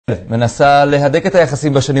מנסה להדק את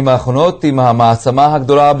היחסים בשנים האחרונות עם המעצמה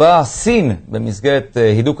הגדולה הבאה, סין. במסגרת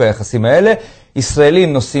הידוק היחסים האלה,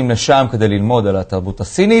 ישראלים נוסעים לשם כדי ללמוד על התרבות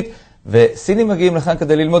הסינית, וסינים מגיעים לכאן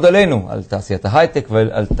כדי ללמוד עלינו, על תעשיית ההייטק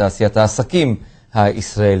ועל תעשיית העסקים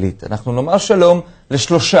הישראלית. אנחנו נאמר שלום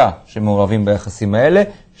לשלושה שמעורבים ביחסים האלה,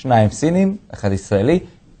 2 סינים, 1 ישראלי.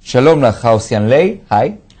 שלום לך, אוסיאן לי,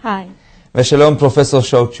 היי. היי. ושלום פרופסור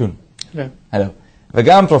שואו צ'ון. הלו.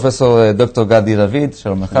 וגם פרופסור דוקטור גדי רביד,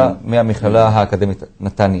 שלום לך, מהמכללה האקדמית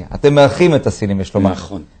נתניה. אתם מארחים את הסינים, יש לומר.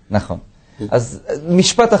 נכון. נכון. אז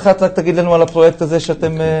משפט אחת רק תגיד לנו על הפרויקט הזה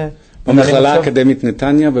שאתם... במכללה האקדמית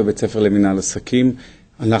נתניה, בבית ספר למנהל עסקים,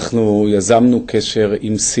 אנחנו יזמנו קשר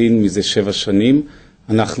עם סין מזה 7 שנים.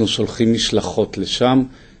 אנחנו שולחים משלחות לשם,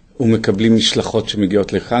 ומקבלים משלחות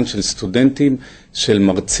שמגיעות לכאן, של סטודנטים, של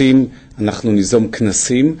מרצים. אנחנו ניזום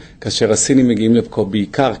כנסים, כאשר הסינים מגיעים לפה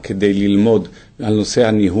בעיקר כדי ללמוד על נושא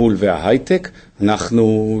הניהול וההייטק.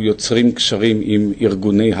 אנחנו יוצרים קשרים עם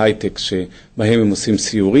ארגוני הייטק שבהם הם עושים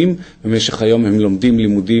סיורים. במשך היום הם לומדים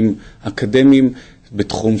לימודים אקדמיים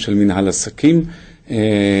בתחום של מנהל עסקים.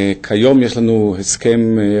 כיום יש לנו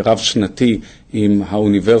הסכם רב שנתי עם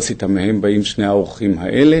האוניברסיטה, מהם באים 2 האורחים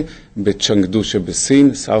האלה, בצ'אנג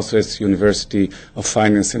שבסין, Southwestern University of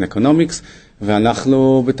Finance and Economics,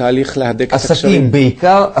 ואנחנו בתהליך להדק את הקשרים. עסקים,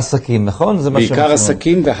 בעיקר עסקים, נכון? בעיקר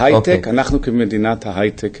עסקים והייטק. אנחנו כמדינת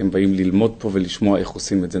ההייטק הם באים ללמוד פה ולשמוע איך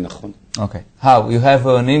עושים את זה נכון. Okay. How? You have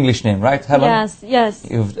an English name, right, Helen? Yes, yes.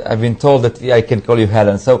 I've been told that I can call you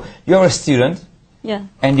Helen. So you're a student. Yeah.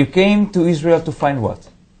 And you came to Israel to find what?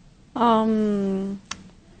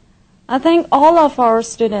 I think all of our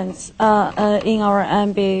students in our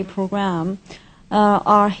MBA program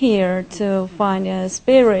are here to find a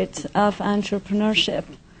spirit of entrepreneurship,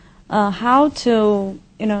 how to,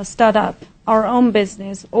 start up our own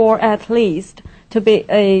business, or at least to be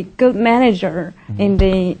a good manager in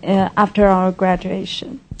the after our graduation.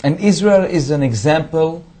 And Israel is an example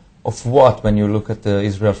of what when you look at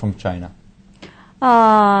Israel from China?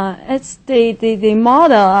 It's the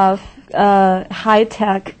model of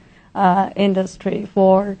high-tech industry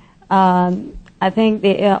for, I think,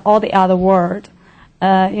 all the other world.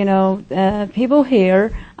 People here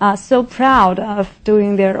are so proud of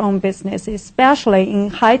doing their own business, especially in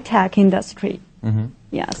high-tech industry. Mm-hmm.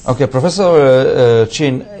 Yes. Okay, Professor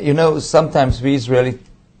Chin, sometimes we Israelis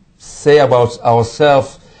say about ourselves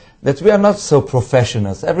that we are not so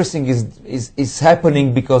professionals. Everything is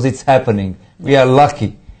happening because it's happening. We are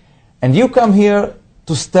lucky. And you come here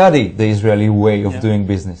to study the Israeli way of doing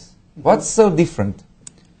business. What's so different?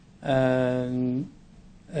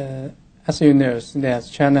 As you know, that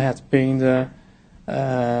China has been the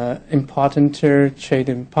important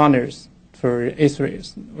trading partners for Israel.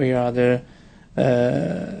 We are the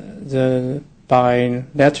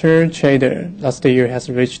bilateral trader. Last year has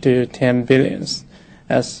reached 10 billions.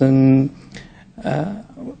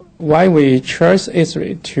 Why we chose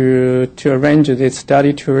Israel to arrange the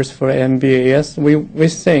study tours for MBAs? We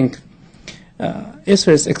think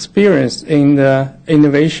Israel's experience in the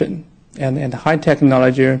innovation and high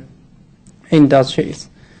technology industries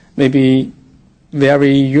may be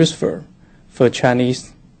very useful for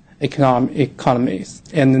Chinese economies.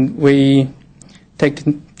 And we take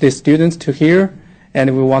the students to here,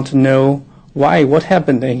 and we want to know what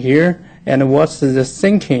happened in here, and what's the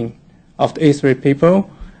thinking of the Israeli people,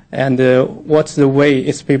 and what's the way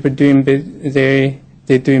Israeli people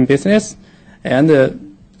they doing business, and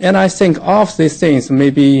I think all of these things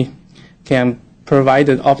maybe can provide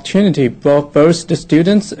an opportunity both the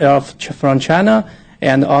students from China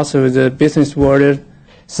and also the business world.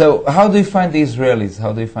 So how do you find the Israelis?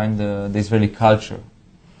 How do you find the Israeli culture?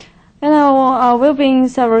 We've been in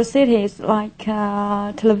several cities like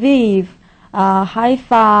Tel Aviv,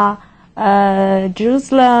 Haifa,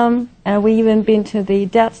 Jerusalem, and we even been to the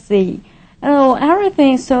Dead Sea.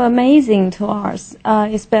 Everything is so amazing to us,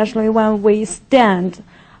 especially when we stand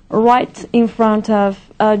right in front of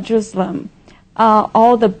Jerusalem.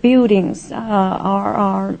 All the buildings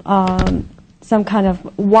are some kind of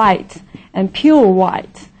white and pure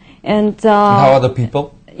white. And how are the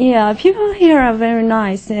people? Yeah, people here are very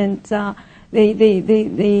nice, and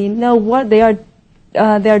they know what they're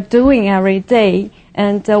doing every day.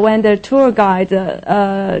 And when the tour guide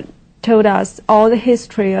told us all the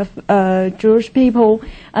history of Jewish people,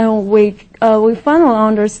 and we finally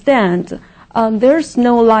understand there's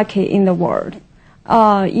no lucky in the world.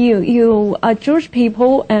 You Jewish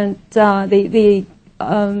people, and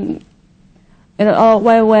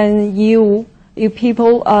when you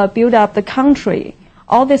people build up the country,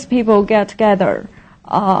 all these people get together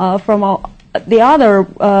from all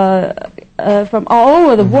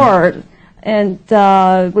over the world, and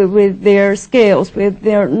with their skills, with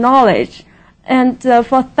their knowledge. And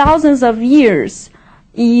for thousands of years,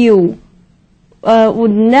 you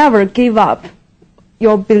would never give up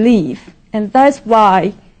your belief. And that's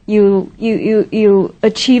why you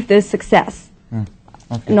achieve this success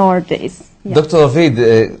nowadays. דוקטור רביד,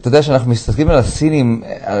 אתה יודע שאנחנו מסתכלים על הסינים,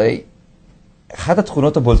 הרי אחת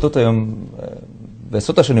התכונות הבולטות היום,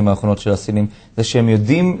 בעשרות השנים האחרונות של הסינים, זה שהם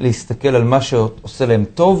יודעים להסתכל על מה שעושה להם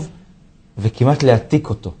טוב, וכמעט להעתיק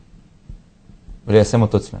אותו, וליישם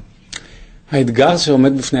אותו אצלם. האתגר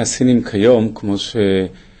שעומד בפני הסינים כיום, כמו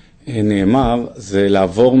שנאמר, זה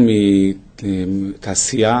לעבור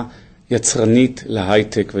מתעשייה יצרנית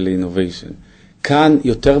להייטק ולאינוביישן. כאן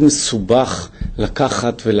יותר מסובך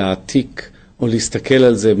לקחת ולהעתיק או להסתכל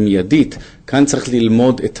על זה מיידית. כאן צריך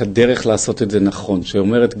ללמוד את הדרך לעשות את זה נכון,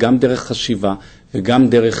 שאומרת גם דרך חשיבה וגם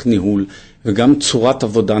דרך ניהול וגם צורת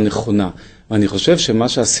עבודה נכונה. ואני חושב שמה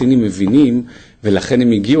שהסינים מבינים, ולכן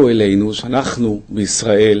הם הגיעו אלינו, שאנחנו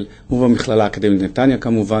בישראל ובמכללה האקדמית נתניה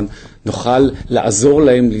כמובן, נוכל לעזור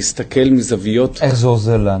להם להסתכל מזוויות. איך זה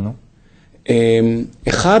עוזר לנו?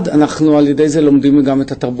 אחד, אנחנו על ידי זה לומדים גם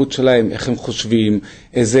את התרבות שלהם, איך הם חושבים,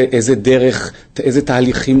 איזה דרך, איזה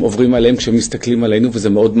תהליכים עוברים עליהם כשהם מסתכלים עלינו, וזה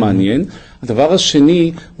מאוד מעניין. הדבר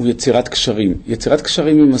השני הוא יצירת קשרים. יצירת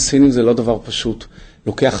קשרים עם הסינים זה לא דבר פשוט.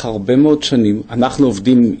 לוקח הרבה מאוד שנים. אנחנו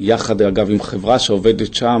עובדים יחד, אגב, עם חברה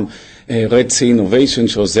שעובדת שם, Red Sea Innovation,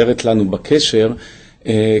 שעוזרת לנו בקשר,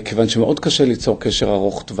 כיוון שמאוד קשה ליצור קשר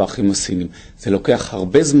ארוך טווח עם הסינים. זה לוקח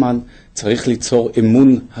הרבה זמן, צריך ליצור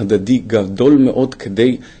אמון הדדי גדול מאוד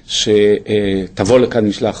כדי שתבוא לכאן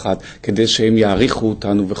משלחת, כדי שהם יעריכו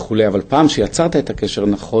אותנו וכו'. אבל פעם שיצרת את הקשר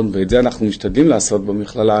נכון, ואת זה אנחנו משתדלים לעשות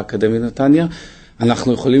במכללה האקדמית נתניה,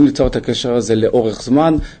 אנחנו יכולים ליצור את הקשר הזה לאורך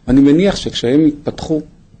זמן, ואני מניח שכשהם יתפתחו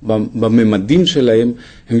בממדים שלהם,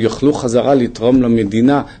 הם יוכלו חזרה לתרום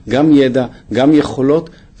למדינה גם ידע, גם יכולות,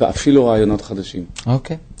 ואפילו רעיונות חדשים.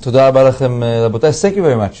 אוקיי. תודה רבה לכם, רבותיי. Thank you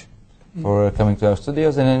very much for coming to our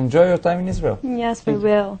studios and enjoy your time in Israel. Yes, we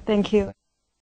will. Thank you.